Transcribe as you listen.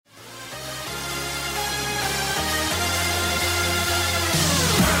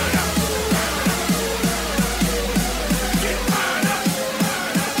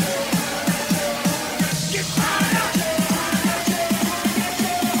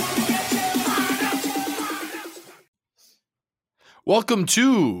Welcome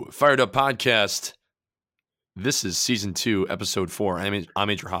to Fired Up Podcast. This is season 2, episode 4. I'm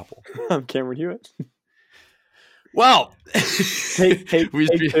Andrew Hopple. I'm Cameron Hewitt. Well, Take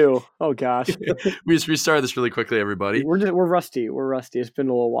two. Oh gosh, we just restarted this really quickly, everybody. we're rusty. We're rusty. It's been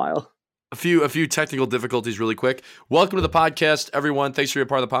a little while. A few technical difficulties really quick. Welcome to the podcast, everyone. Thanks for being a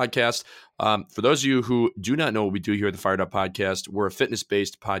part of the podcast. For those of you who do not know what we do here at the Fired Up Podcast, we're a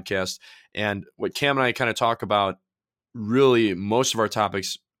fitness-based podcast. And what Cam and I kind of talk about, really most of our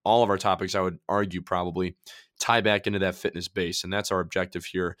topics, all of our topics, I would argue probably tie back into that fitness base. And that's our objective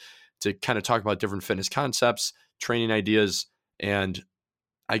here, to kind of talk about different fitness concepts, training ideas, and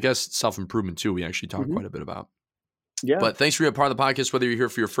I guess self-improvement too. We actually talk quite a bit about. Yeah. But thanks for being a part of the podcast, whether you're here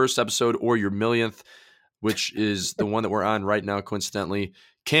for your first episode or your millionth, which is the one that we're on right now, coincidentally.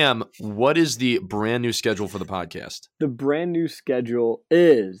 Cam, what is the brand new schedule for the podcast? The brand new schedule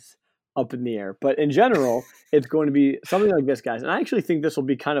is up in the air, but in general, it's going to be something like this, guys. And I actually think this will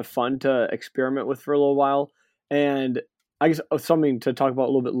be kind of fun to experiment with for a little while. And I guess something to talk about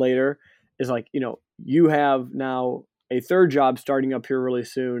a little bit later is like, you have now a third job starting up here really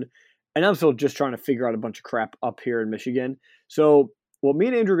soon. And I'm still just trying to figure out a bunch of crap up here in Michigan. So what me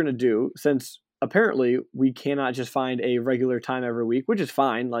and Andrew are going to do, since apparently we cannot just find a regular time every week, which is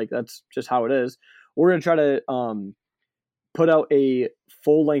fine. Like, that's just how it is. We're going to try to put out a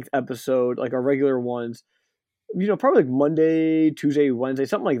full-length episode, like our regular ones, probably like Monday, Tuesday, Wednesday,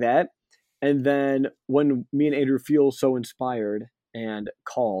 something like that. And then when me and Andrew feel so inspired and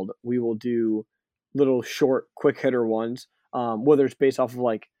called, we will do little short, quick hitter ones, whether it's based off of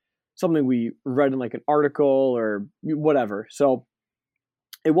like something we read in like an article or whatever. So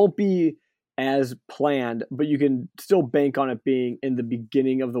it won't be as planned, but you can still bank on it being in the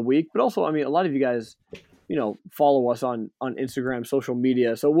beginning of the week. But also, I mean, a lot of you guys, follow us on Instagram, social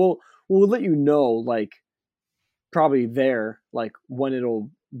media. So we'll let you know, like, probably there, like, when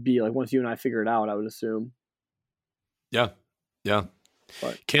it'll be, like, once you and I figure it out, I would assume. Yeah.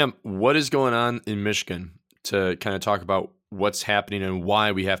 But Cam, what is going on in Michigan, to kind of talk about what's happening and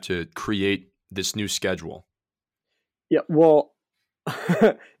why we have to create this new schedule? Yeah, well,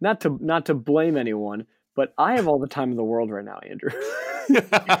 not to blame anyone, but I have all the time in the world right now, Andrew.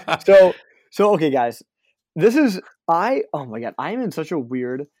 So okay, guys, oh my God, I am in such a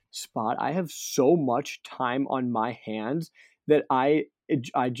weird spot. I have so much time on my hands that I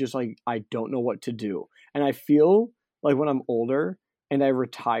just, like, I don't know what to do. And I feel like when I'm older and I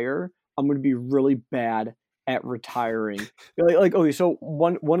retire, I'm going to be really bad at retiring. Like okay, so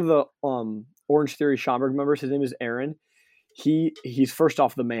one of the Orange Theory Schaumburg members, his name is Aaron. He's first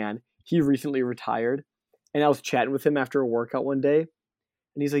off the man. He recently retired, and I was chatting with him after a workout one day,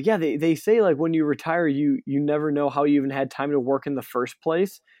 and he's like, "Yeah, they say, like, when you retire, you never know how you even had time to work in the first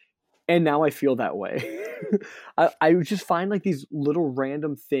place." And now I feel that way. I just find, like, these little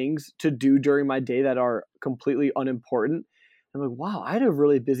random things to do during my day that are completely unimportant. I'm like, wow, I had a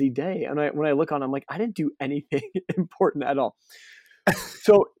really busy day. And when I look on, I'm like, I didn't do anything important at all.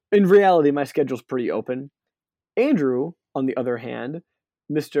 So in reality, my schedule's pretty open. Andrew, on the other hand,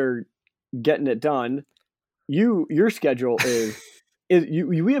 Mr. Getting It Done, your schedule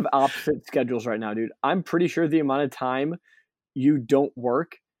we have opposite schedules right now, dude. I'm pretty sure the amount of time you don't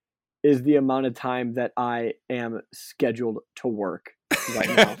work is the amount of time that I am scheduled to work right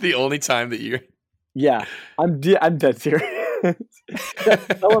now. The only time that you're... Yeah, I'm dead serious.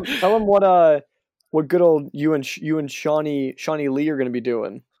 tell him what good old you and Shawnee Lee are going to be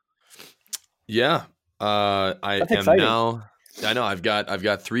doing. Yeah, That's exciting. Now. I know I've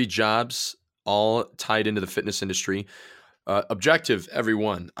got 3 jobs, all tied into the fitness industry. Objective,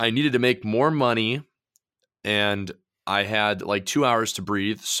 everyone. I needed to make more money, and I had like 2 hours to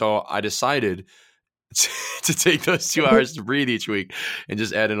breathe. So I decided to take those 2 hours to breathe each week and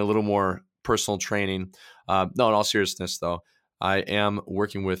just add in a little more personal training. No, in all seriousness, though, I am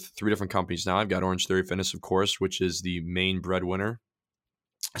working with 3 different companies now. I've got Orange Theory Fitness, of course, which is the main breadwinner.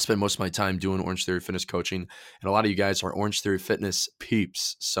 I spend most of my time doing Orange Theory Fitness coaching, and a lot of you guys are Orange Theory Fitness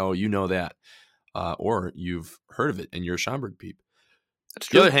peeps, so you know that, or you've heard of it, and you're a Schaumburg peep. That's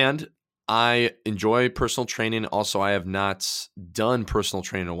true. On the other hand, I enjoy personal training. Also, I have not done personal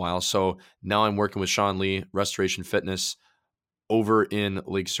training in a while, so now I'm working with Sean Lee, Restoration Fitness, over in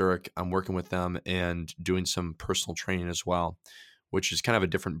Lake Zurich. I'm working with them and doing some personal training as well, which is kind of a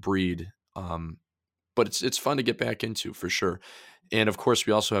different breed, but it's fun to get back into for sure. And of course,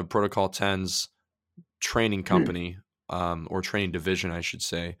 we also have Protocol 10's training company, or training division, I should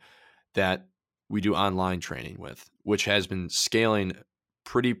say, that we do online training with, which has been scaling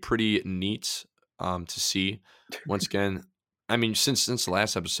pretty neat to see. Once again, I mean, since the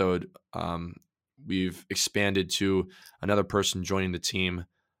last episode, we've expanded to another person joining the team.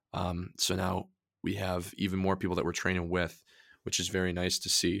 So now we have even more people that we're training with, which is very nice to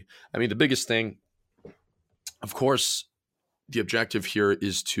see. I mean, the biggest thing, of course, the objective here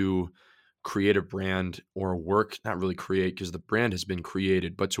is to create a brand or work, not really create because the brand has been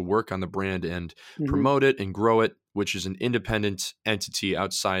created, but to work on the brand and promote it and grow it, which is an independent entity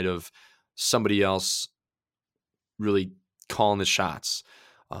outside of somebody else really calling the shots.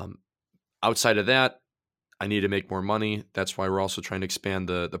 Outside of that, I need to make more money. That's why we're also trying to expand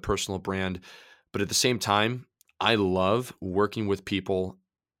the personal brand. But at the same time, I love working with people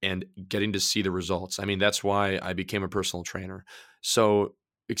and getting to see the results. I mean, that's why I became a personal trainer. So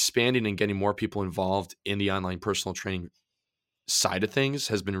expanding and getting more people involved in the online personal training side of things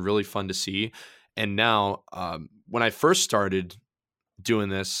has been really fun to see. And now, when I first started doing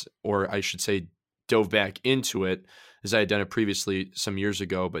this, or I should say dove back into it, as I had done it previously some years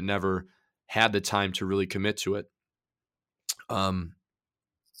ago, but never had the time to really commit to it.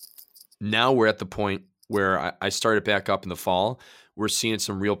 Now we're at the point where I started back up in the fall. We're seeing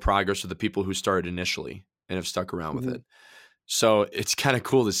some real progress with the people who started initially and have stuck around with it. So it's kind of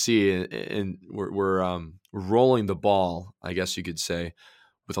cool to see, and we're rolling the ball, I guess you could say,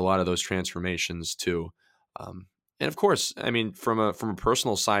 with a lot of those transformations too. And of course, I mean, from a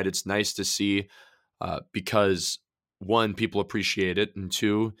personal side, it's nice to see because one, people appreciate it, and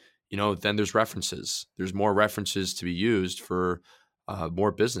two, then there's references. There's more references to be used for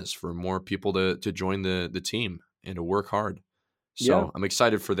more business, for more people to join the team and to work hard. So I'm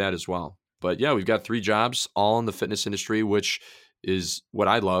excited for that as well. But yeah, we've got 3 jobs, all in the fitness industry, which is what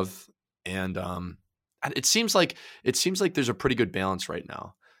I love. And it seems like there's a pretty good balance right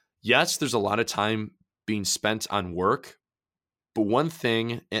now. Yes, there's a lot of time being spent on work, but one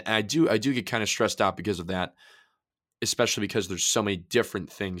thing, and I do get kind of stressed out because of that, especially because there's so many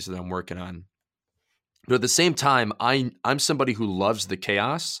different things that I'm working on. But at the same time, I'm somebody who loves the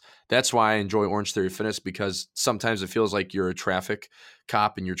chaos. That's why I enjoy Orange Theory Fitness, because sometimes it feels like you're a traffic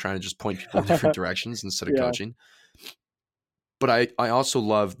cop and you're trying to just point people in different directions instead of coaching. But I also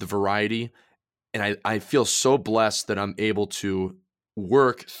love the variety, and I feel so blessed that I'm able to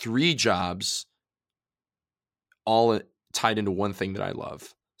work 3 jobs all tied into one thing that I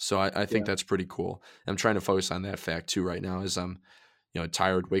love. So I think that's pretty cool. I'm trying to focus on that fact too right now, as I'm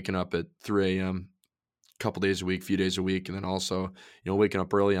tired, waking up at 3 a.m. a couple days a week, few days a week, and then also waking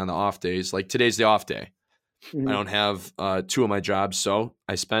up early on the off days. Like today's the off day. I don't have 2 of my jobs, so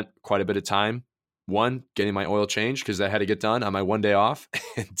I spent quite a bit of time. 1, getting my oil changed because that had to get done on my 1 day off,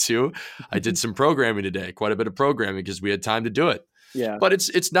 and 2, I did some programming today, quite a bit of programming because we had time to do it. Yeah. But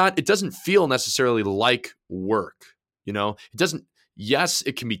it doesn't feel necessarily like work. It doesn't. Yes,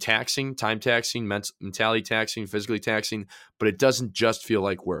 it can be taxing, time taxing, mentality taxing, physically taxing, but it doesn't just feel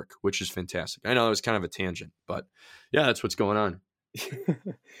like work, which is fantastic. I know it was kind of a tangent, but yeah, that's what's going on.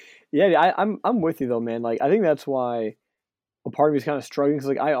 Yeah, I'm with you though, man. Like, I think that's why a part of me is kind of struggling, because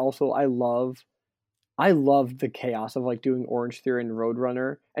like I love the chaos of like doing Orange Theory and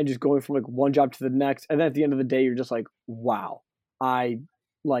Roadrunner and just going from like one job to the next, and then at the end of the day, you're just like, wow, I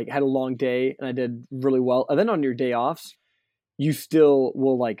like had a long day and I did really well. And then on your day offs, you still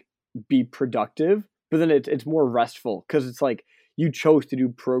will like be productive, but then it's more restful because it's like you chose to do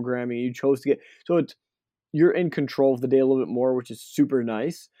programming, you chose to you're in control of the day a little bit more, which is super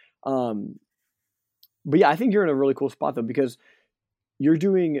nice. But yeah, I think you're in a really cool spot though, because you're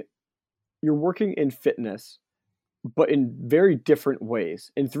working in fitness, but in very different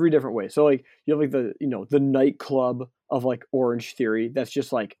ways, in 3 different ways. So like you have like the nightclub of like Orange Theory, that's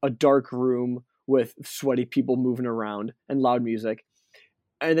just like a dark room with sweaty people moving around and loud music.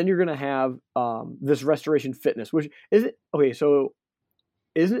 And then you're going to have this Restoration Fitness, which isn't okay. So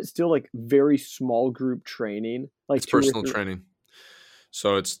isn't it still like very small group training? Like it's personal training.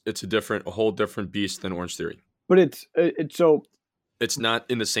 So it's a whole different beast than Orange Theory. But it's not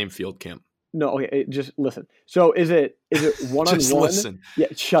in the same field, Cam. No, okay, just listen. So is it one-on-one? Just listen. Yeah,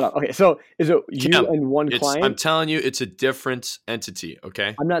 shut up. Okay, so is it you and one client? I'm telling you, it's a different entity,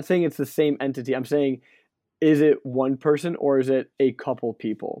 okay? I'm not saying it's the same entity. I'm saying, is it one person or is it a couple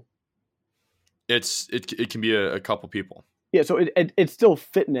people? It can be a couple people. Yeah, so it's still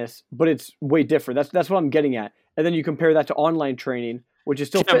fitness, but it's way different. That's what I'm getting at. And then you compare that to online training, which is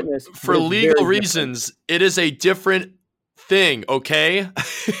still fitness. For legal reasons, it is a different thing, okay?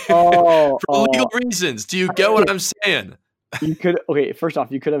 For legal reasons. Do you get what I'm saying? First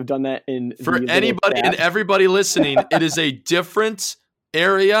off, you could have done that for anybody and everybody listening. It is a different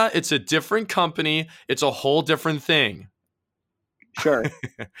area. It's a different company. It's a whole different thing. Sure.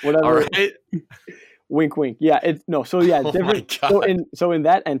 Whatever. All right. Wink, wink. Yeah. So different. So in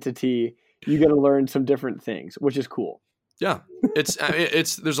that entity, you got to learn some different things, which is cool. Yeah, there's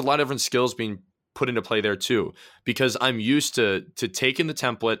a lot of different skills being put into play there too, because I'm used to taking the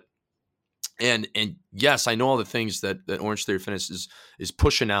template and yes, I know all the things that Orange Theory Fitness is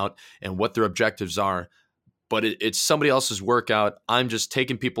pushing out and what their objectives are, but it's somebody else's workout. I'm just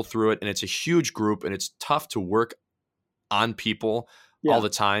taking people through it, and it's a huge group, and it's tough to work on people all the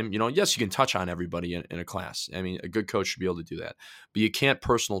time. Yes, you can touch on everybody in a class. I mean, a good coach should be able to do that, but you can't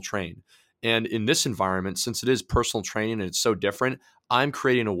personal train. And in this environment, since it is personal training and it's so different, I'm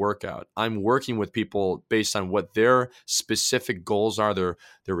creating a workout. I'm working with people based on what their specific goals are, their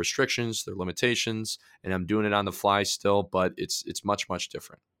restrictions, their limitations, and I'm doing it on the fly still, but it's much, much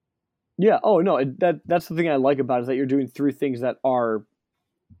different. Yeah. Oh, no, that's the thing I like about it, is that you're doing 3 things that are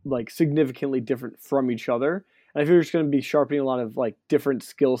like significantly different from each other. And I feel you're just going to be sharpening a lot of like different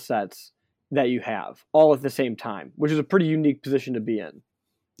skill sets that you have all at the same time, which is a pretty unique position to be in.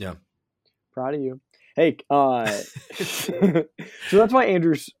 Yeah. Proud of you. Hey, so that's why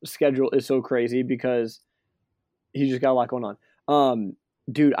Andrew's schedule is so crazy, because he just got a lot going on.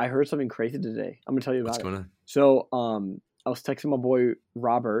 Dude, I heard something crazy today. I'm gonna tell you about it. What's going on? So, I was texting my boy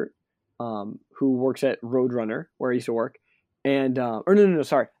Robert, who works at Roadrunner, where I used to work, and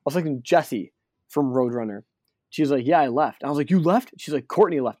sorry, I was texting Jesse from Roadrunner. She's like, "Yeah, I left." I was like, "You left?" She's like,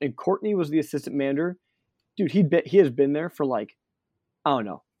 "Courtney left," and Courtney was the assistant manager. Dude, he has been there for like, I don't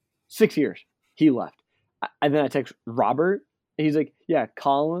know, 6 years. He left. And then I text Robert, and he's like, "Yeah,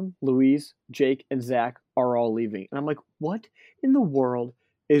 Colin, Louise, Jake, and Zach are all leaving." And I'm like, what in the world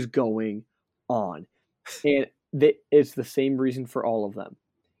is going on? And it's the same reason for all of them.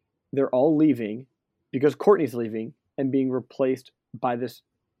 They're all leaving because Courtney's leaving and being replaced by this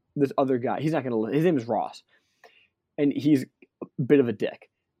other guy. He's not going to. His name is Ross, and he's a bit of a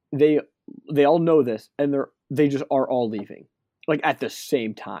dick. They all know this, and they just are all leaving, like at the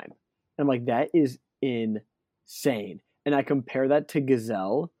same time. And I'm like, that is insane. And I compare that to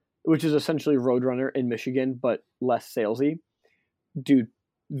Gazelle, which is essentially Roadrunner in Michigan, but less salesy. Dude,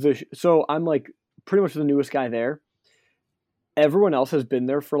 so I'm like pretty much the newest guy there. Everyone else has been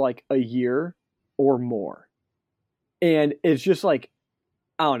there for like a year or more. And it's just like,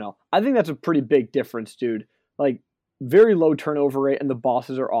 I don't know. I think that's a pretty big difference, dude. Like, very low turnover rate, and the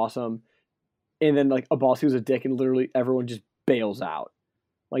bosses are awesome. And then like a boss who's a dick, and literally everyone just bails out.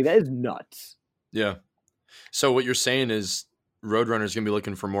 Like, that is nuts. Yeah. So what you're saying is Roadrunner is going to be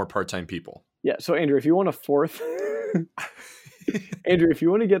looking for more part-time people. Yeah. So Andrew, if you want a fourth, Andrew, if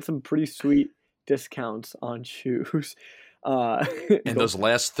you want to get some pretty sweet discounts on shoes, and those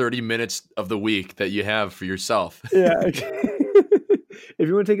last 30 minutes of the week that you have for yourself. Yeah. If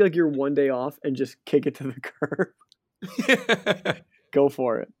you want to take like your one day off and just kick it to the curb, go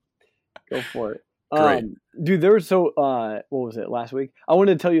for it. Go for it. Great. Dude, there was what was it, last week? I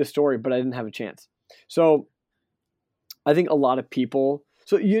wanted to tell you a story, but I didn't have a chance. So I think a lot of people,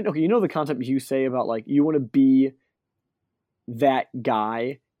 you know the concept you say about like, you want to be that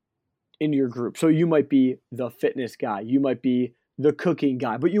guy in your group. So you might be the fitness guy, you might be the cooking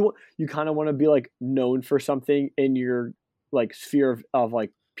guy, but you kind of want to be like known for something in your like sphere of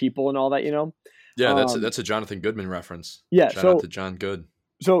like people and all that, you know? Yeah, that's a Jonathan Goodman reference. Yeah. Shout out to John Good.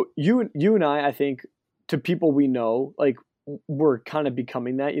 So you and I think to people we know, like we're kind of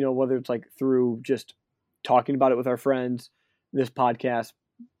becoming that, you know, whether it's like through just talking about it with our friends, this podcast,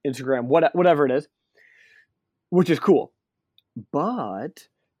 Instagram, whatever it is, which is cool. But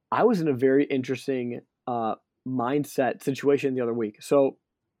I was in a very interesting mindset situation the other week. So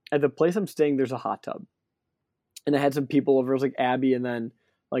at the place I'm staying, there's a hot tub. And I had some people over. It was like Abby and then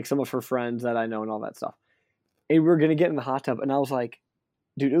like some of her friends that I know and all that stuff. And we were going to get in the hot tub. And I was like,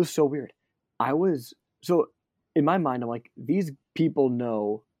 dude, it was so weird. So in my mind, I'm like, these people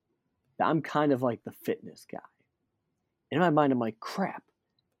know that I'm kind of like the fitness guy. In my mind, I'm like, crap.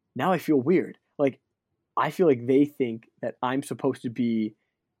 Now I feel weird. Like, I feel like they think that I'm supposed to be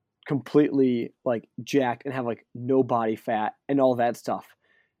completely like jacked and have like no body fat and all that stuff.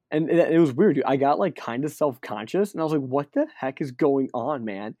 And it was weird, dude. I got like kind of self-conscious, and I was like, what the heck is going on,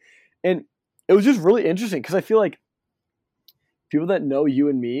 man? And it was just really interesting because I feel like people that know you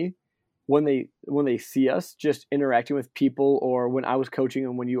and me, when they see us just interacting with people, or when I was coaching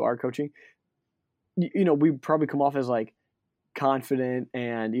and when you are coaching, you know, we probably come off as like confident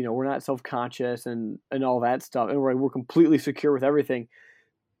and, you know, we're not self-conscious and all that stuff. And we're completely secure with everything.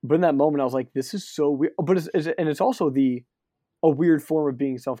 But in that moment, I was like, this is so weird. But it's also a weird form of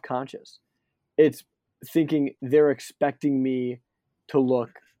being self-conscious. It's thinking they're expecting me to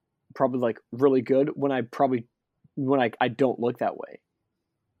look probably like really good when I don't look that way.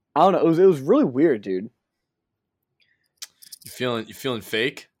 I don't know. It was really weird, dude. You feeling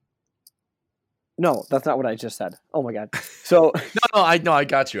fake? No, that's not what I just said. Oh my god. So I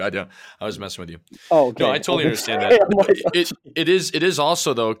got you. I was messing with you. Oh, okay. No, I totally understand that. It is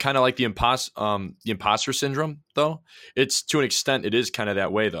also though kind of like the imposter syndrome though. It's to an extent it is kind of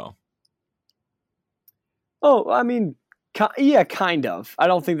that way though. Oh, I mean, yeah, kind of. I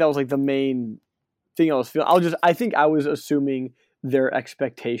don't think that was like the main thing I was feeling. I think I was assuming their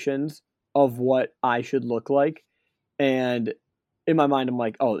expectations of what I should look like, and in my mind, I'm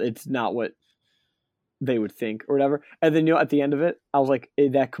like, oh, it's not what they would think or whatever. And then at the end of it, I was like,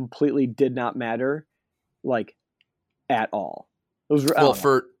 that completely did not matter, like at all. It was well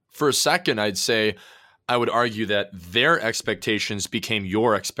for a second, I'd say I would argue that their expectations became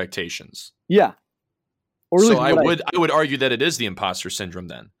your expectations. Yeah. Or so I would argue that it is the imposter syndrome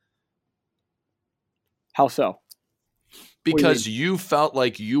then. How so? Because you felt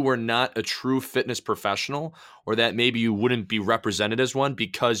like you were not a true fitness professional, or that maybe you wouldn't be represented as one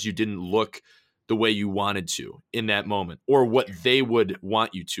because you didn't look the way you wanted to in that moment, or what they would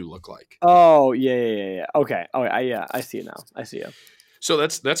want you to look like. Oh, yeah. Okay. Oh, I see it now. I see it. So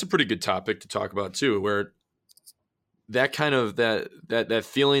that's a pretty good topic to talk about too, where that kind of that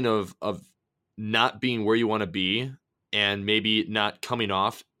feeling of not being where you want to be and maybe not coming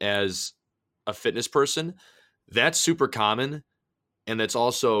off as a fitness person, that's super common. And that's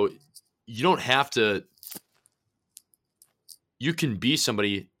also, you don't have to, you can be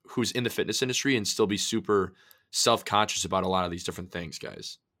somebody who's in the fitness industry and still be super self-conscious about a lot of these different things,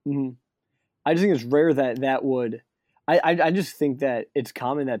 guys. Mm-hmm. I just think it's rare that would, I just think that it's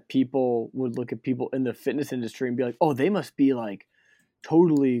common that people would look at people in the fitness industry and be like, oh, they must be like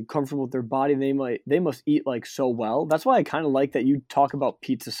totally comfortable with their body. They must eat like so well. That's why I kind of like that you talk about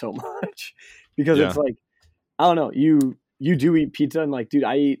pizza so much, because it's like, I don't know, you do eat pizza and like, dude,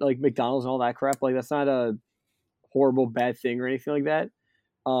 I eat like McDonald's and all that crap. Like that's not a horrible bad thing or anything like that.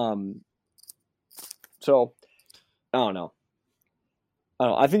 So I don't know.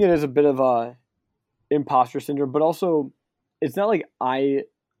 I think it is a bit of a imposter syndrome, but also it's not like I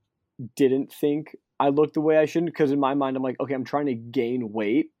didn't think I looked the way I shouldn't, because in my mind I'm like, okay, I'm trying to gain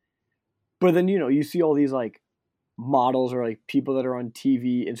weight. But then, you see all these like models or like people that are on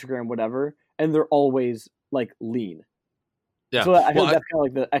TV, Instagram, whatever, and they're always like lean. Yeah. So I feel like that's kind of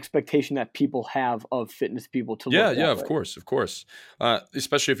like the expectation that people have of fitness people to look that way. Of course.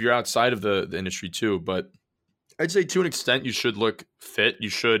 Especially if you're outside of the industry too. But I'd say to an extent you should look fit. You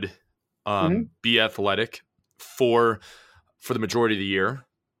should be athletic for the majority of the year.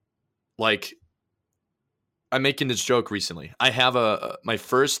 Like, I'm making this joke recently. I have my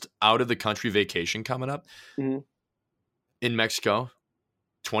first out of the country vacation coming up in Mexico,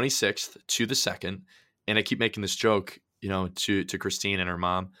 26th to the 2nd, and I keep making this joke, to Christine and her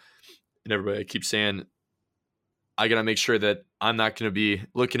mom and everybody. I keep saying, I gotta make sure that I'm not going to be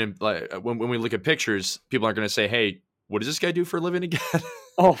looking at, like, when we look at pictures, people aren't going to say, "Hey, what does this guy do for a living again?"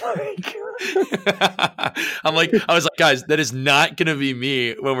 Oh my god! I was like, guys, that is not going to be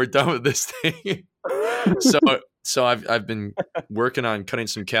me when we're done with this thing. So I've been working on cutting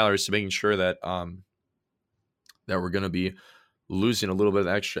some calories to making sure that that we're going to be losing a little bit of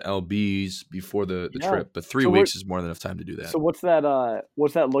extra lbs before the trip. But 3 weeks is more than enough time to do that. So what's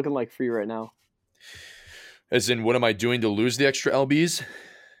that looking like for you right now? As in, what am I doing to lose the extra lbs?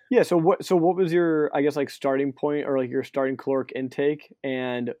 Yeah. So what was your, I guess, like starting point or like your starting caloric intake,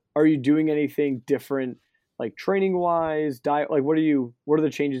 and are you doing anything different, like training wise, diet? Like what are the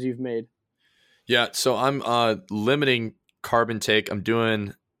changes you've made? Yeah. So I'm limiting carb intake. I'm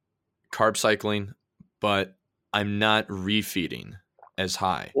doing carb cycling, but I'm not refeeding as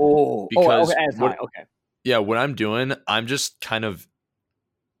high. Okay, as high. Okay. Yeah. What I'm doing, I'm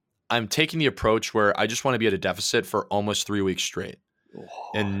taking the approach where I just want to be at a deficit for almost 3 weeks straight.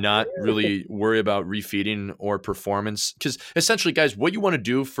 And not really worry about refeeding or performance. Because essentially, guys, what you want to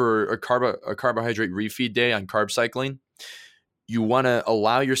do for a carbohydrate refeed day on carb cycling, you want to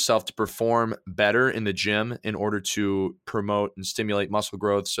allow yourself to perform better in the gym in order to promote and stimulate muscle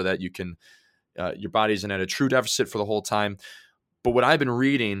growth so that you can, your body isn't at a true deficit for the whole time. But what I've been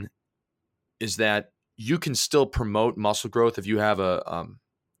reading is that you can still promote muscle growth if you have a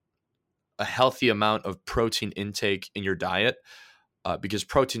healthy amount of protein intake in your diet. Because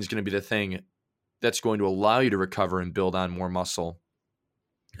protein is going to be the thing that's going to allow you to recover and build on more muscle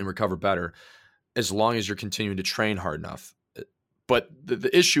and recover better as long as you're continuing to train hard enough. But the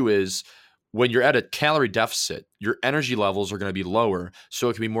issue is when you're at a calorie deficit, your energy levels are going to be lower. So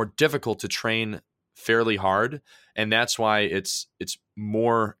it can be more difficult to train fairly hard. And that's why it's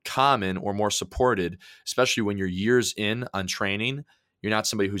more common or more supported, especially when you're years in on training. You're not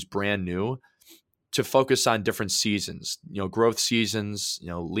somebody who's brand new. to focus on different seasons, growth seasons,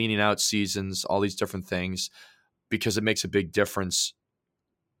 leaning out seasons, all these different things, because it makes a big difference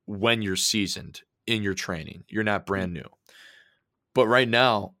when you're seasoned in your training. You're not brand new. But right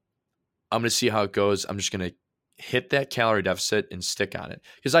now, I'm going to see how it goes. I'm just going to hit that calorie deficit and stick on it.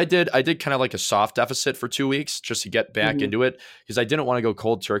 Because I did kind of like a soft deficit for 2 weeks just to get back into it, because I didn't want to go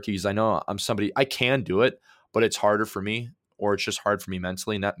cold turkey, because I know I'm somebody, I can do it, but it's harder for me, or it's just hard for me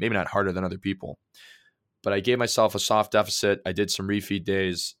mentally, maybe not harder than other people. But I gave myself a soft deficit. I did some refeed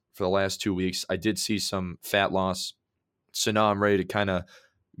days for the last 2 weeks. I did see some fat loss. So now I'm ready to kind of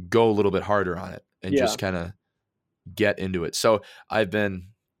go a little bit harder on it and just kind of get into it. So I've been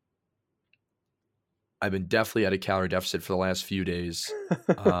definitely at a calorie deficit for the last few days.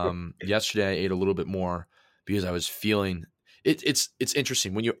 Yesterday I ate a little bit more because I was feeling it's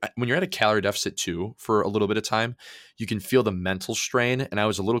interesting when you're at a calorie deficit too for a little bit of time, you can feel the mental strain. And I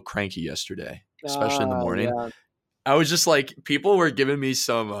was a little cranky yesterday, especially in the morning. Yeah. I was just like, people were giving me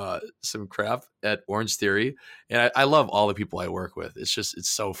some crap at Orange Theory, and I love all the people I work with. It's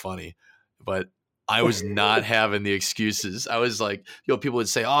so funny, but I was not having the excuses. I was like, people would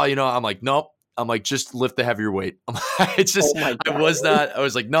say, oh, I'm like, nope. I'm like, just lift the heavier weight. It's just, I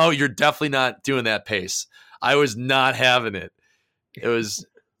was like, no, you're definitely not doing that pace. I was not having it. It was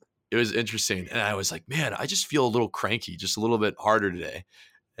interesting. And I was like, man, I just feel a little cranky, just a little bit harder today.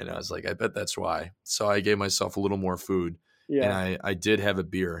 And I was like, I bet that's why. So I gave myself a little more food. Yeah. And I did have a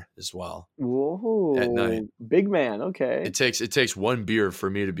beer as well. Whoa, at night. Big man. Okay. It takes one beer for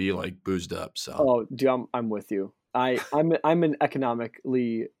me to be like boozed up. So oh, dude, I'm with you. I'm an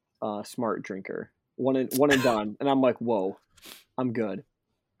economically smart drinker. One and done. And I'm like, whoa, I'm good.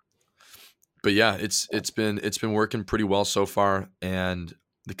 But yeah, it's been working pretty well so far, and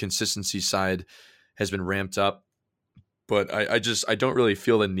the consistency side has been ramped up. But I don't really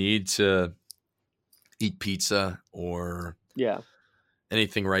feel the need to eat pizza or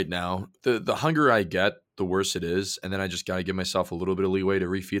anything right now. The hungrier I get, the worse it is, and then I just got to give myself a little bit of leeway to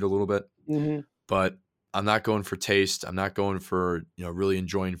refeed a little bit. Mm-hmm. But I'm not going for taste. I'm not going for really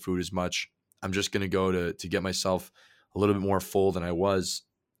enjoying food as much. I'm just going to go to get myself a little bit more full than I was,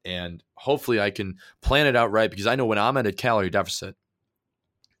 and hopefully I can plan it out right, because I know when I'm at a calorie deficit,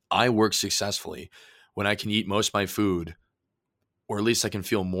 I work successfully when I can eat most of my food, or at least I can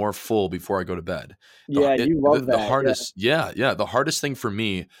feel more full before I go to bed. You love that. The hardest, the hardest thing for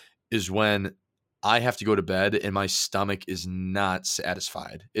me is when I have to go to bed and my stomach is not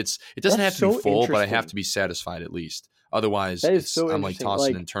satisfied. It doesn't have to be full, but I have to be satisfied at least. Otherwise, I'm like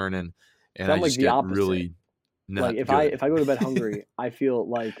tossing and turning, and I just get really not if good. if I go to bed hungry, I feel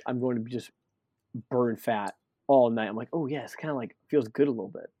like I'm going to just burn fat all night. I'm like, oh yeah, it's kind of like feels good a little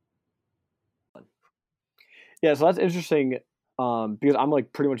bit. Yeah, so that's interesting. Because I'm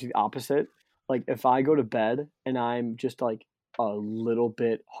like pretty much the opposite. Like if I go to bed and I'm just like a little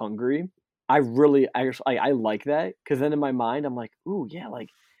bit hungry, I like that, because then in my mind I'm like, ooh yeah, like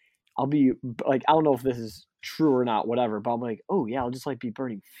I'll be like, I don't know if this is true or not, whatever, but I'm like, oh yeah, I'll just like be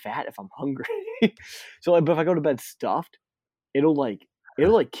burning fat if I'm hungry. So like, but if I go to bed stuffed, it'll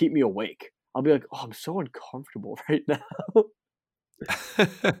keep me awake. I'll be like, oh, I'm so uncomfortable right now.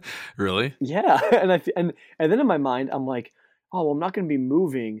 Really? Yeah, and then in my mind I'm like, oh, well, I'm not going to be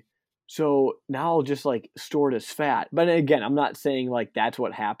moving, so now I'll just like store it as fat. But again, I'm not saying like that's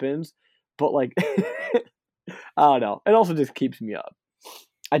what happens, but like I don't know. It also just keeps me up.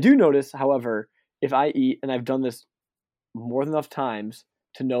 I do notice, however, if I eat, and I've done this more than enough times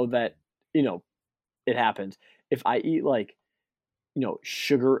to know that, it happens. If I eat like,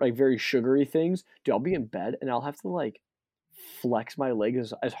 sugar, like very sugary things, dude, I'll be in bed and I'll have to like flex my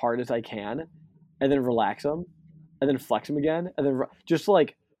legs as hard as I can, and then relax them, and then flex them again, and then just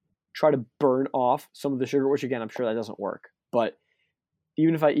like try to burn off some of the sugar, which again, I'm sure that doesn't work. But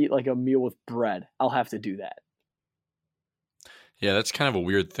even if I eat like a meal with bread, I'll have to do that. Yeah, that's kind of a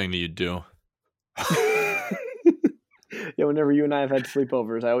weird thing that you do. Yeah, whenever you and I have had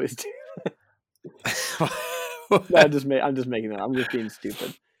sleepovers, I always do. No, I'm just making that. I'm just being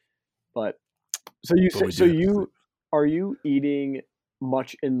stupid. But so are you eating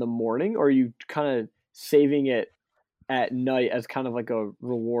much in the morning, or are you kind of saving it at night as kind of like a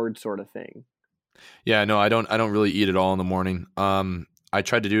reward sort of thing? Yeah, no, I don't really eat at all in the morning. I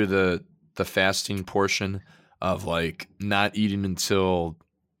tried to do the fasting portion of like not eating until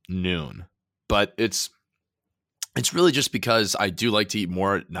noon, but it's really just because I do like to eat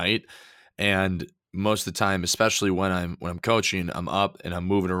more at night, and most of the time, especially when I'm coaching, I'm up and I'm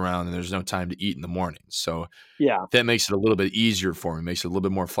moving around, and there's no time to eat in the morning. So yeah, that makes it a little bit easier for me, makes it a little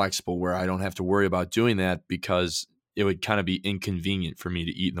bit more flexible, where I don't have to worry about doing that, because it would kind of be inconvenient for me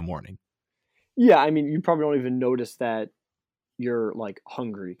to eat in the morning. Yeah, I mean, you probably don't even notice that you're like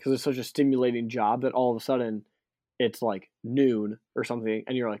hungry because it's such a stimulating job that all of a sudden it's like noon or something,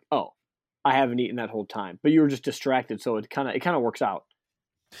 and you're like, oh, I haven't eaten that whole time, but you were just distracted, so it kind of works out.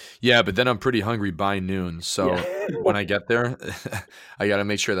 Yeah, but then I'm pretty hungry by noon. Yeah. So when I get there, I got to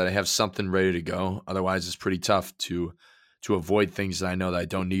make sure that I have something ready to go. Otherwise, it's pretty tough to avoid things that I know that I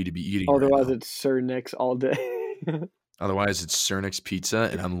don't need to be eating right Otherwise, now. it's Sir Nick's all day. Otherwise, it's Cernix pizza,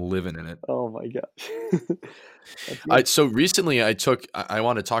 and I'm living in it. Oh my gosh. That's good. So recently, I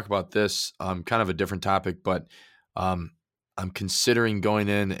want to talk about this, kind of a different topic, but um, I'm considering going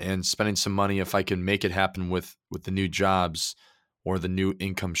in and spending some money if I can make it happen with the new jobs or the new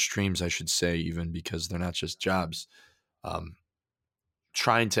income streams, I should say, even because they're not just jobs. Um,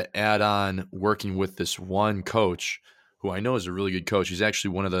 Trying to add on working with this one coach who I know is a really good coach. He's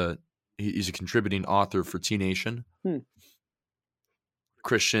actually he's a contributing author for T Nation. Hmm.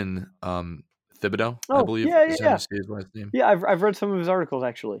 Christian Thibodeau, I Oh, believe yeah, yeah, is how you yeah. say his last name. Yeah, I've read some of his articles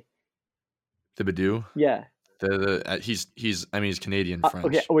actually. Thibodeau. Yeah. He's I mean he's Canadian Okay,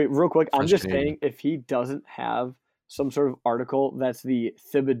 French. wait, real quick. I'm French just Canadian. saying if he doesn't have some sort of article that's the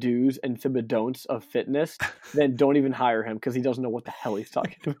Thibodeaus and Thibodon'ts of fitness, then don't even hire him because he doesn't know what the hell he's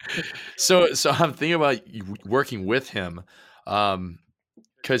talking about. So I'm thinking about working with him,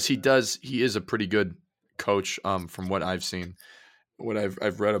 because he is a pretty good coach, from what I've seen, what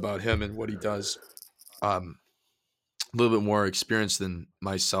I've read about him and what he does. A little bit more experience than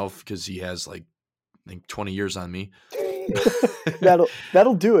myself because he has like I think 20 years on me.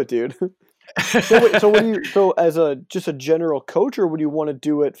 That'll do it, dude. So wait, so what do you so as a just a general coach, or would you want to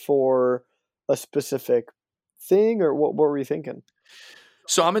do it for a specific thing, or what were you thinking?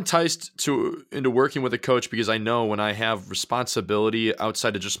 So I'm enticed into working with a coach because I know when I have responsibility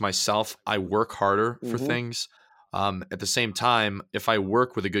outside of just myself, I work harder for Mm-hmm. things. At the same time, if I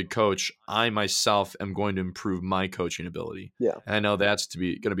work with a good coach, I myself am going to improve my coaching ability, Yeah. and I know that's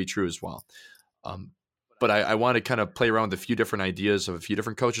going to be true as well. Um, but I want to kind of play around with a few different ideas of a few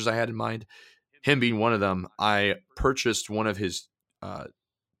different coaches I had in mind. Him being one of them, I purchased one of his uh,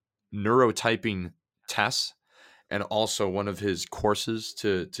 neurotyping tests and also one of his courses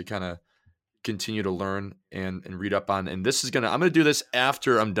to kind of continue to learn and read up on. And I'm gonna do this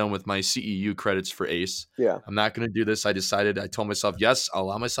after I'm done with my CEU credits for ACE. Yeah. I'm not gonna do this. I told myself, yes, I'll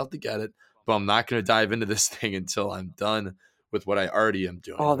allow myself to get it, but I'm not gonna dive into this thing until I'm done with what I already am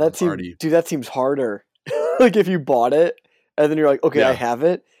doing. Oh, What I'm already, that seems harder. Like if you bought it and then you're like, okay, I yeah. have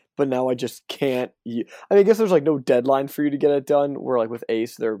it, but now I just can't. I mean, I guess there's like no deadline for you to get it done. Where like with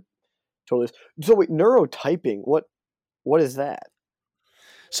Ace, they're totally. So wait, neurotyping. What is that?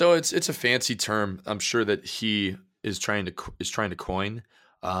 So it's a fancy term. I'm sure that he is trying to coin.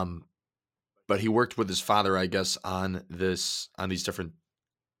 Um, but he worked with his father, I guess, on these different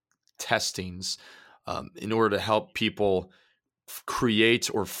testings, in order to help people create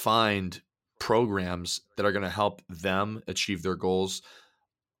or find programs that are going to help them achieve their goals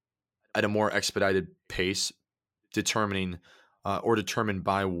at a more expedited pace, determining or determined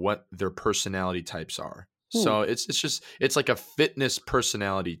by what their personality types are. Hmm. So it's like a fitness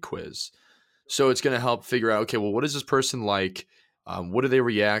personality quiz. So it's going to help figure out, okay, well, what is this person like? What do they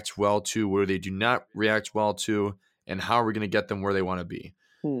react well to? What do they do not react well to? And how are we going to get them where they want to be?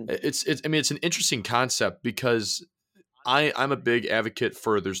 Hmm. I mean, it's an interesting concept because I'm a big advocate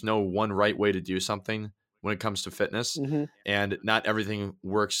for there's no one right way to do something when it comes to fitness, Mm-hmm. and not everything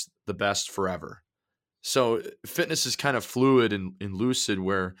works the best forever. So fitness is kind of fluid and lucid,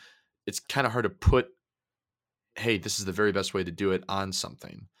 where it's kind of hard to put, hey, this is the very best way to do it on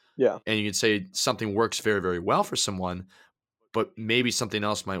something. Yeah. And you can say something works very, very well for someone, but maybe something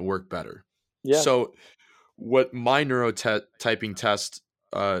else might work better. Yeah. So what my neurotyping test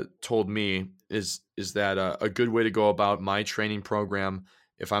told me is that a good way to go about my training program,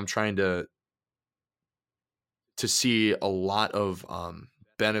 if I'm trying to see a lot of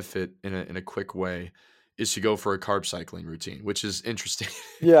benefit in a quick way, is to go for a carb cycling routine, which is interesting.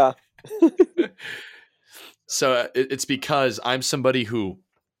 Yeah. So it's because I'm somebody who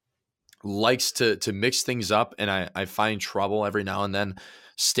likes to mix things up, and I find trouble every now and then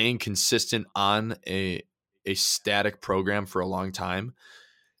staying consistent on a static program for a long time.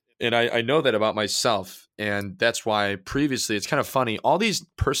 And I know that about myself. And that's why previously, it's kind of funny, all these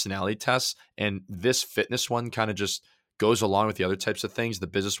personality tests and this fitness one kind of just goes along with the other types of things, the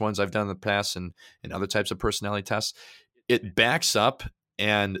business ones I've done in the past, and other types of personality tests. It backs up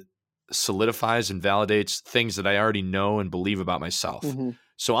and solidifies and validates things that I already know and believe about myself. Mm-hmm.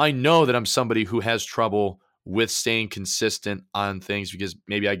 So I know that I'm somebody who has trouble with staying consistent on things because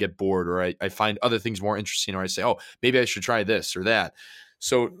maybe I get bored, or I find other things more interesting, or I say, oh, maybe I should try this or that.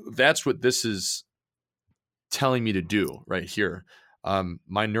 So that's what this is telling me to do right here.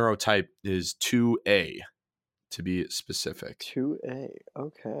 My neurotype is 2A, to be specific. 2A.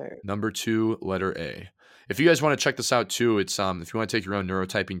 Okay. Number 2, letter A. If you guys want to check this out too, it's if you want to take your own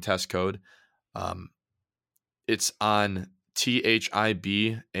neurotyping test code, it's on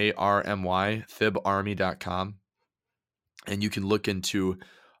THIBARMY, thibarmy.com. And you can look into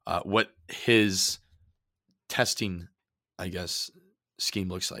what his testing, I guess, scheme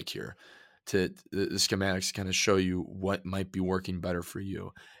looks like here. The schematics kind of show you what might be working better for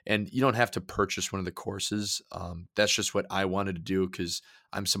you. And you don't have to purchase one of the courses. That's just what I wanted to do because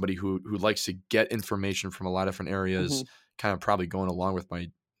I'm somebody who likes to get information from a lot of different areas, kind of probably going along with my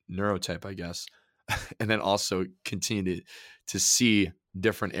neurotype, I guess. And then also continue to see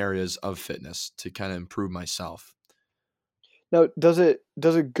different areas of fitness to kind of improve myself. Now, does it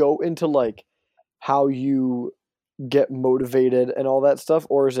go into like how you get motivated and all that stuff,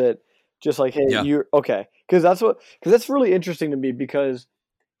 or is it just like, hey, you're okay? Because that's really interesting to me because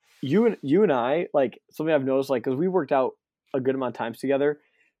you and I, like, something I've noticed, like, because we worked out a good amount of times together,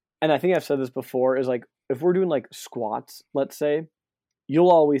 and I think I've said this before, is like if we're doing like squats, let's say, you'll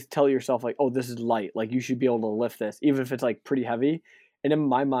always tell yourself like, oh, this is light, like you should be able to lift this, even if it's like pretty heavy. And in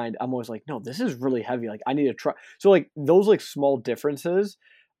my mind, I'm always like, no, this is really heavy. Like I need to try. So like those like small differences,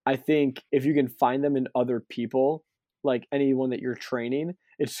 I think if you can find them in other people, like anyone that you're training,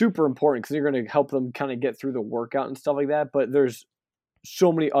 it's super important because you're going to help them kind of get through the workout and stuff like that. But there's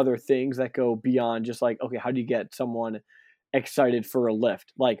so many other things that go beyond just like, okay, how do you get someone excited for a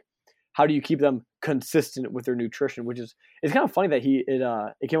lift? Like, how do you keep them consistent with their nutrition? Which is, it's kind of funny that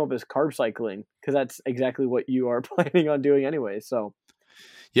it came up as carb cycling because that's exactly what you are planning on doing anyway. So,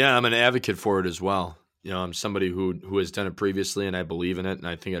 yeah, I'm an advocate for it as well. You know, I'm somebody who has done it previously, and I believe in it, and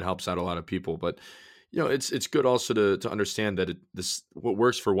I think it helps out a lot of people. But you know, it's good also to understand that what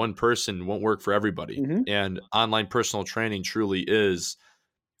works for one person won't work for everybody. And online personal training truly is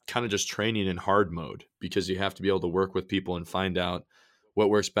kind of just training in hard mode because you have to be able to work with people and find out what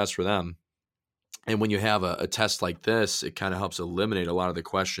works best for them. And when you have a test like this, it kind of helps eliminate a lot of the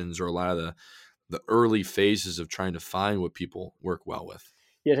questions or a lot of the early phases of trying to find what people work well with.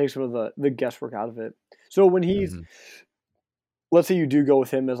 Yeah, it takes some of the guesswork out of it. So when he's, let's say you do go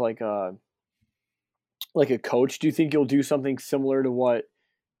with him as like a coach, do you think you'll do something similar to what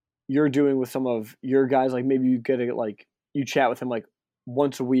you're doing with some of your guys? Like maybe you you chat with him like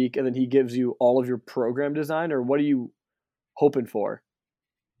once a week and then he gives you all of your program design, or what are you hoping for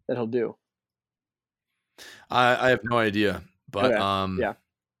that he'll do? I have no idea, but yeah,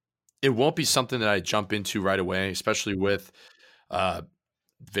 it won't be something that I jump into right away, especially with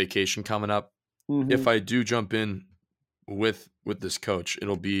vacation coming up. If I do jump in with this coach,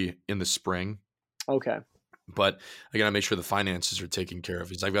 it'll be in the spring. Okay. But I got to make sure the finances are taken care of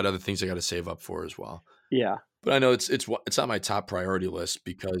because I've got other things I got to save up for as well. Yeah. But I know it's on my top priority list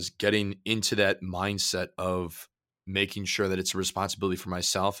because getting into that mindset of making sure that it's a responsibility for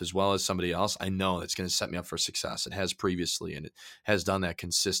myself as well as somebody else, I know it's going to set me up for success. It has previously, and it has done that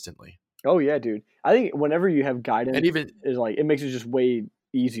consistently. Oh yeah, dude. I think whenever you have guidance, and even is like it makes it just way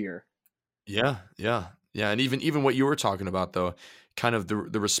easier. Yeah. And even what you were talking about though, kind of the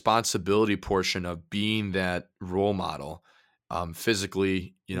responsibility portion of being that role model,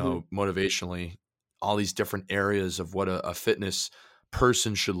 physically, motivationally, all these different areas of what a fitness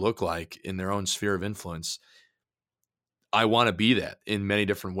person should look like in their own sphere of influence. I want to be that in many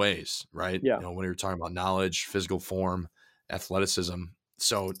different ways, right? Yeah. When you're talking about knowledge, physical form, athleticism.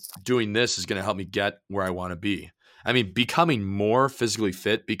 So doing this is going to help me get where I want to be. I mean, becoming more physically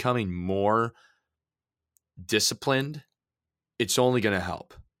fit, becoming more disciplined, it's only going to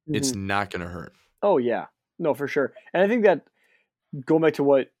help. It's not going to hurt. Oh yeah, no, for sure. And I think that going back to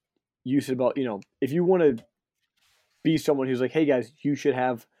what you said about, if you want to be someone who's like, hey guys, you should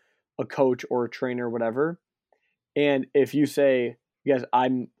have a coach or a trainer or whatever. And if you say, guys,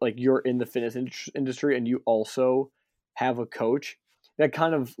 I'm like, you're in the fitness industry and you also have a coach, that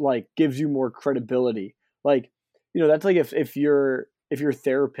kind of like gives you more credibility. Like, that's like if your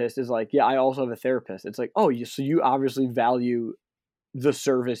therapist is like, yeah, I also have a therapist. It's like, oh, so you obviously value the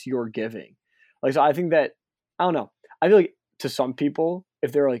service you're giving. Like, so I think that, I don't know. I feel like to some people,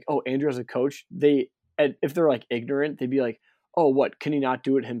 if they're like, oh, Andrew as a coach, if they're like ignorant, they'd be like, oh, what, can he not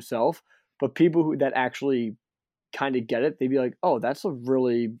do it himself? But people that actually kind of get it, they'd be like, oh, that's a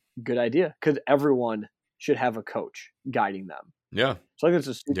really good idea because everyone should have a coach guiding them. Yeah. So I think it's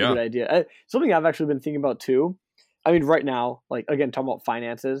a super good idea. Something I've actually been thinking about too. I mean, right now, like, again, talking about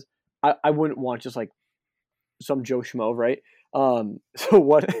finances, I wouldn't want just like some Joe Schmo, right? So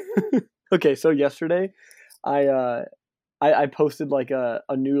what? Okay, so yesterday, I I posted like a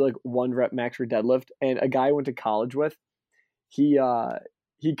new like 1 rep max for deadlift, and a guy I went to college with, he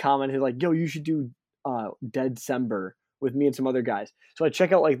commented like, "Yo, you should do Deadcember with me and some other guys." So I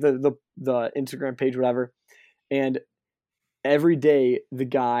check out like the Instagram page, whatever, and every day the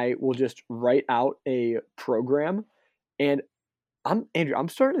guy will just write out a program, and Andrew, I'm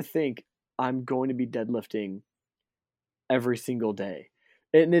starting to think I'm going to be deadlifting every single day.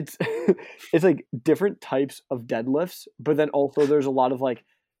 And it's it's like different types of deadlifts, but then also there's a lot of like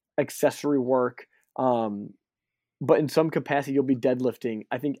accessory work. But in some capacity you'll be deadlifting,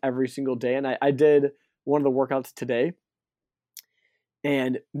 I think, every single day. And I did one of the workouts today,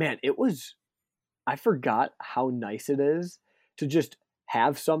 and man, I forgot how nice it is to just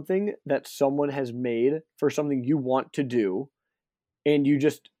have something that someone has made for something you want to do, and you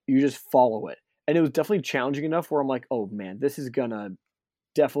just follow it. And it was definitely challenging enough where I'm like, oh man, this is gonna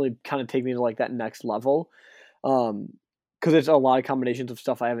definitely kind of take me to like that next level. Because it's a lot of combinations of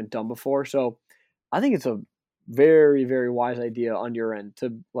stuff I haven't done before. So I think it's a very, very wise idea on your end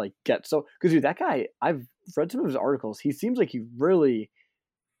to like get so, because dude, that guy, I've read some of his articles. He seems like he really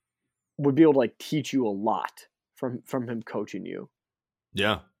would be able to like teach you a lot from him coaching you.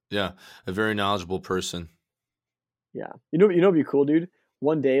 Yeah. Yeah. A very knowledgeable person. Yeah. It'd be cool, dude.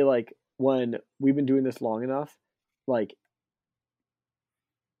 One day, like when we've been doing this long enough, like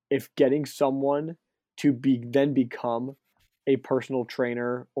if getting someone to then become a personal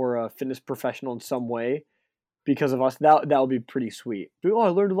trainer or a fitness professional in some way because of us, that would be pretty sweet. Oh, I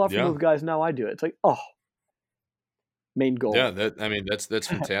learned a lot from those guys. Now I do it. It's like, oh, main goal. Yeah, that's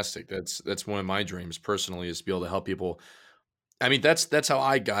fantastic. That's one of my dreams personally, is to be able to help people. I mean, that's how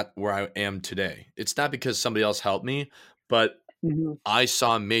I got where I am today. It's not because somebody else helped me, but I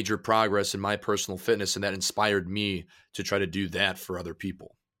saw major progress in my personal fitness, and that inspired me to try to do that for other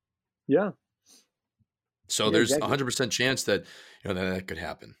people. Yeah. So there's 100% chance that that could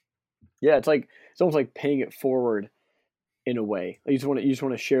happen. Yeah, it's almost like paying it forward in a way. You just want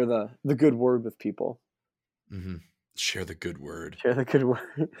to share the good word with people. Mm-hmm. Share the good word. Share the good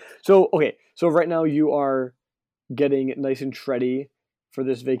word. So right now you are getting nice and shreddy for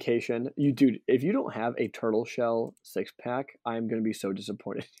this vacation. Dude, if you don't have a turtle shell 6-pack, I'm gonna be so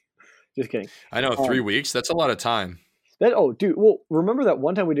disappointed. Just kidding. I know, 3 weeks. That's a lot of time. Dude. Well, remember that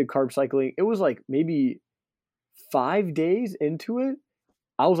one time we did carb cycling? It was like maybe 5 days into it.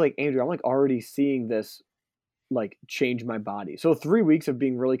 I was like, Andrew, I'm like already seeing this like change my body. So 3 weeks of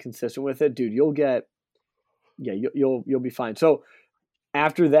being really consistent with it, dude, you'll be fine. So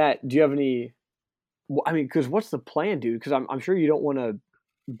after that, do you have any? I mean, because what's the plan, dude? Because I'm sure you don't want to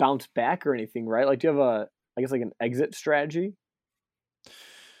bounce back or anything, right? Like, do you have like an exit strategy?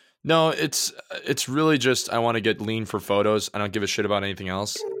 No, it's really just I want to get lean for photos. I don't give a shit about anything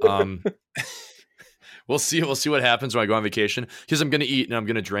else. We'll see what happens when I go on vacation, because I'm going to eat and I'm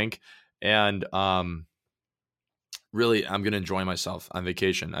going to drink, and really I'm going to enjoy myself on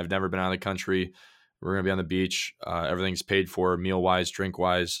vacation. I've never been out of the country. We're going to be on the beach. Everything's paid for, meal wise, drink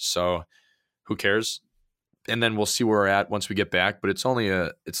wise. So who cares? And then we'll see where we're at once we get back. But it's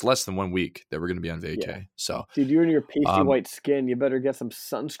less than 1 week that we're going to be on vacay. Yeah. So, dude, you and your pasty white skin, you better get some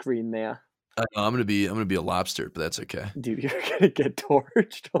sunscreen there. I'm gonna be a lobster, but that's okay. Dude, you're gonna get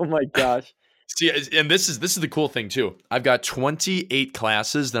torched. Oh my gosh. See, and this is the cool thing too. I've got 28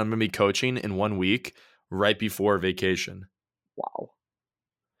 classes that I'm gonna be coaching in 1 week right before vacation. Wow.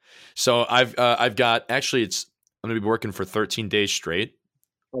 So I've got, actually I'm gonna be working for 13 days straight.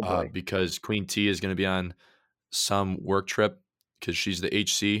 Oh boy. Because Queen T is gonna be on some work trip because she's the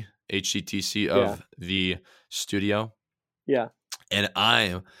HCTC of the studio. Yeah. And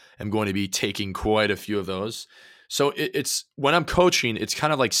I am going to be taking quite a few of those. So it's when I'm coaching, it's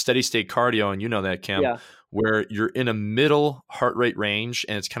kind of like steady state cardio, and you know that, Cam, where you're in a middle heart rate range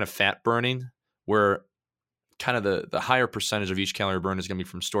and it's kind of fat burning, where kind of the higher percentage of each calorie burn is going to be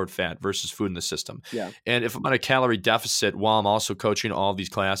from stored fat versus food in the system. Yeah. And if I'm on a calorie deficit while I'm also coaching all of these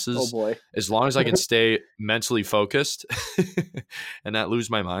classes, oh boy, as long as I can stay mentally focused and not lose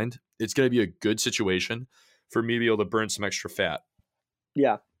my mind, it's going to be a good situation for me to be able to burn some extra fat.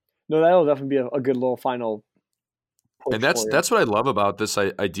 Yeah. No, that'll definitely be a good little final push. And that's what I love about this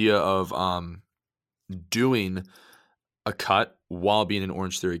idea of doing a cut while being an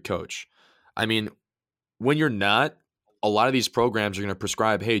Orange Theory coach. I mean, when you're not, a lot of these programs are going to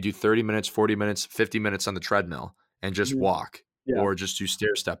prescribe, hey, do 30 minutes, 40 minutes, 50 minutes on the treadmill and just walk or just do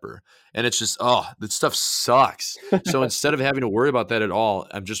stair stepper. And it's just, that stuff sucks. So instead of having to worry about that at all,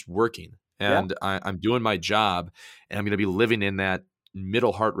 I'm just working and I'm doing my job, and I'm going to be living in that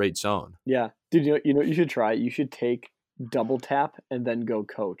middle heart rate zone. Yeah. Dude, you know, you should try it. You should take double tap and then go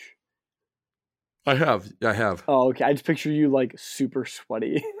coach. I have. Oh, okay. I just picture you like super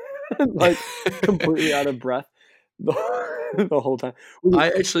sweaty, like completely out of breath the whole time.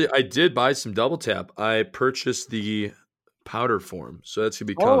 I did buy some Double Tap. I purchased the powder form, so that's gonna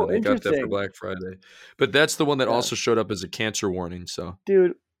be coming. Oh, I got that for interesting. Black Friday, but that's the one that Yeah, also showed up as a cancer warning. So,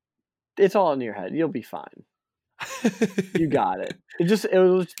 dude, it's all in your head. You'll be fine. You got it.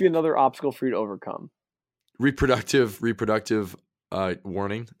 It'll just be another obstacle for you to overcome. reproductive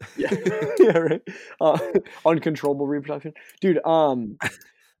warning. Yeah, yeah, right. Uh, Uncontrollable reproduction, dude.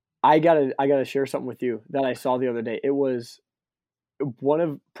 I gotta share something with you that I saw the other day. It was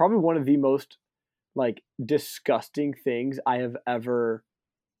probably one of the most like disgusting things I have ever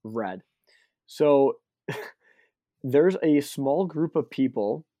read. So there's a small group of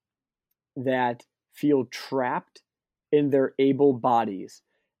people that feel trapped in their able bodies,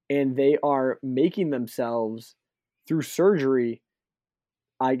 and they are making themselves through surgery,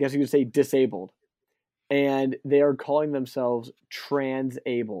 I guess you could say, disabled, and they are calling themselves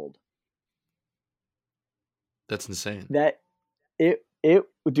transabled. That's insane. That it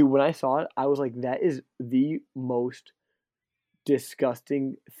dude, when I saw it, I was like, that is the most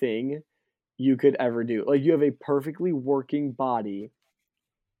disgusting thing you could ever do. Like, you have a perfectly working body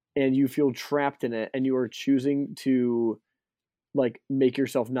and you feel trapped in it, and you are choosing to like make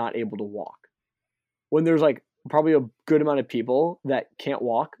yourself not able to walk. When there's like probably a good amount of people that can't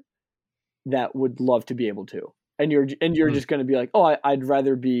walk that would love to be able to. And you're Hmm. just going to be like, "Oh, I'd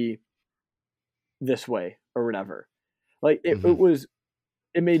rather be this way or whatever." Like Hmm.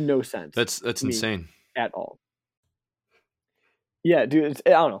 it made no sense That's to me insane. at all. Yeah, dude,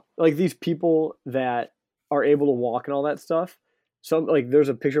 I don't know. Like these people that are able to walk and all that stuff. Some like there's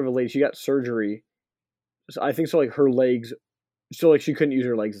a picture of a lady. She got surgery. So I think so. Like her legs. So like she couldn't use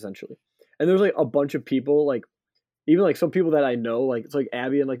her legs essentially. And there's like a bunch of people like even like some people that I know like it's like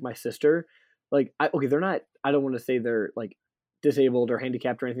Abby and like my sister. Like okay, they're not. I don't want to say they're like disabled or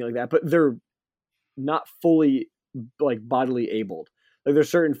handicapped or anything like that, but they're not fully like bodily abled. Like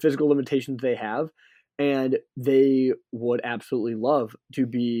there's certain physical limitations they have, and they would absolutely love to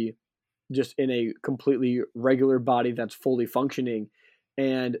be just in a completely regular body that's fully functioning.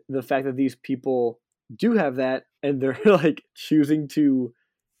 And the fact that these people do have that and they're like choosing to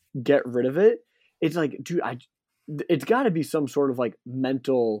get rid of it, it's like, dude, it's got to be some sort of like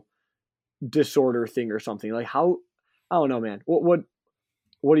mental disorder thing or something. Like how, I don't know, man.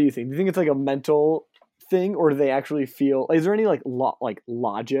 What do you think? Do you think it's like a mental thing, or do they actually feel? Is there any like like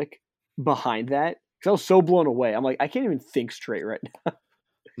logic behind that? Because I was so blown away. I'm like, I can't even think straight right now.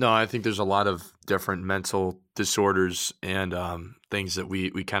 No, I think there's a lot of different mental disorders and things that we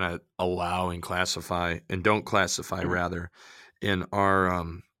kind of allow and classify and don't classify rather in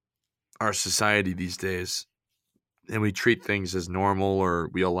our society these days, and we treat things as normal or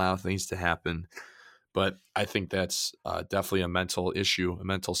we allow things to happen. But I think that's definitely a mental issue, a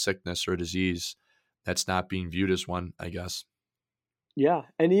mental sickness or a disease that's not being viewed as one, I guess. Yeah,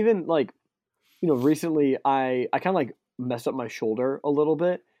 and even like recently I kind of like messed up my shoulder a little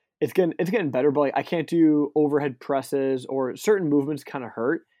bit. It's getting better, but like I can't do overhead presses or certain movements kind of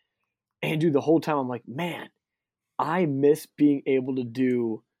hurt. And dude, the whole time I'm like, man, I miss being able to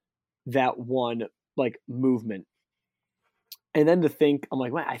do that one like movement. And then to think, I'm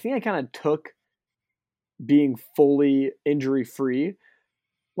like, man, I think I kind of took being fully injury free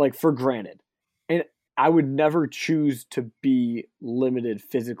like for granted. And I would never choose to be limited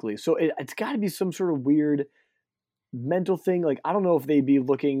physically. So it's got to be some sort of weird mental thing. Like I don't know if they'd be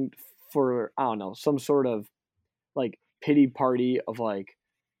looking for I don't know some sort of like pity party of like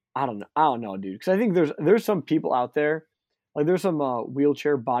I don't know, dude. Because I think there's some people out there, like there's some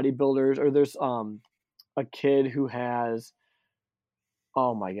wheelchair bodybuilders, or there's a kid who has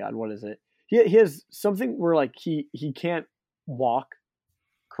oh my god, what is it? He has something where like he can't walk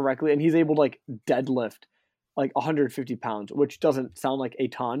correctly, and he's able to like deadlift like 150 pounds, which doesn't sound like a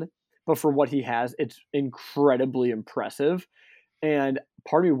ton, but for what he has, it's incredibly impressive. And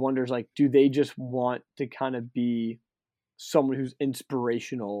part of me wonders, like, do they just want to kind of be someone who's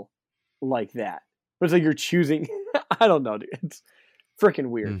inspirational like that? But it's like you're choosing. I don't know, dude. It's freaking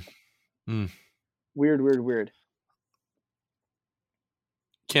weird. Mm, mm. Weird, weird, weird.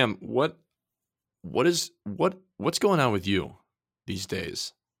 Cam, what's going on with you these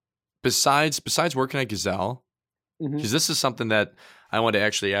days? Besides working at Gazelle, Hmm. because this is something that I want to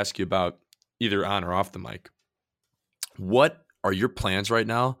actually ask you about either on or off the mic. What are your plans right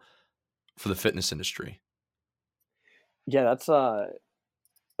now for the fitness industry? Yeah, that's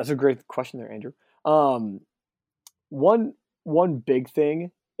a great question there, Andrew. Um, one one big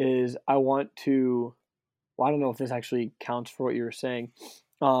thing is I want to. Well, I don't know if this actually counts for what you were saying.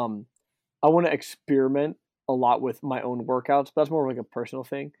 Um, I want to experiment a lot with my own workouts, but that's more like a personal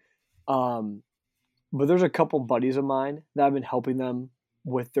thing. But there's a couple buddies of mine that I've been helping them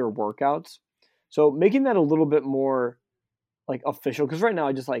with their workouts. So making that a little bit more like official, because right now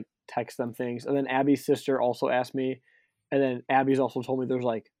I just like text them things. And then Abby's sister also asked me, and then Abby's also told me there's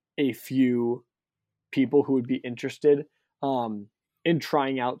like a few people who would be interested in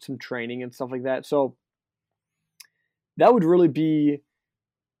trying out some training and stuff like that. So that would really be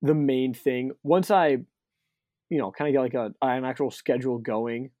the main thing. Once I, kind of get like an actual schedule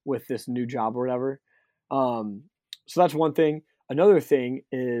going with this new job or whatever. So that's one thing. Another thing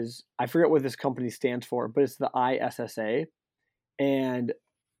is, I forget what this company stands for, but it's the ISSA. And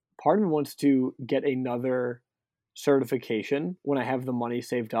part of me wants to get another certification when I have the money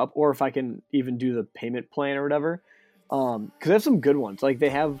saved up, or if I can even do the payment plan or whatever. Because they have some good ones. Like they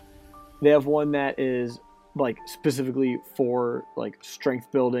have one that is like specifically for like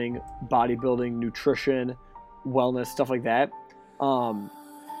strength building, bodybuilding, nutrition, wellness, stuff like that.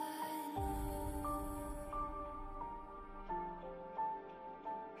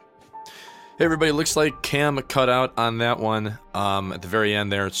 Hey everybody, looks like Cam cut out on that one at the very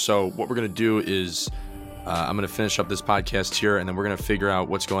end there. So what we're going to do is I'm going to finish up this podcast here, and then we're going to figure out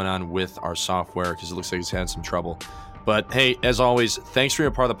what's going on with our software, because it looks like it's had some trouble. But hey, as always, thanks for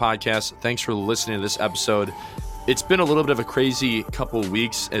being a part of the podcast. Thanks for listening to this episode. It's been a little bit of a crazy couple of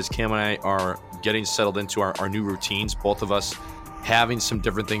weeks as Cam and I are getting settled into our new routines, both of us having some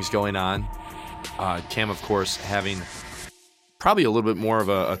different things going on. Cam, of course, having probably a little bit more of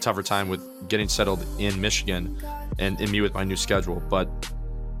a tougher time with getting settled in Michigan, and me with my new schedule. But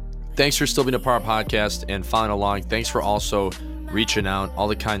thanks for still being a part of the podcast and following along. Thanks for also reaching out, all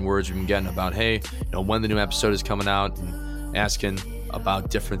the kind words we've been getting about, hey, when the new episode is coming out, and asking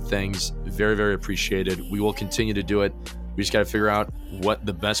about different things. Very, very appreciated. We will continue to do it. We just got to figure out what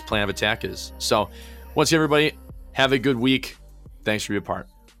the best plan of attack is. So once again, everybody, have a good week. Thanks for being a part.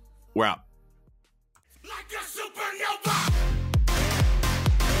 We're out.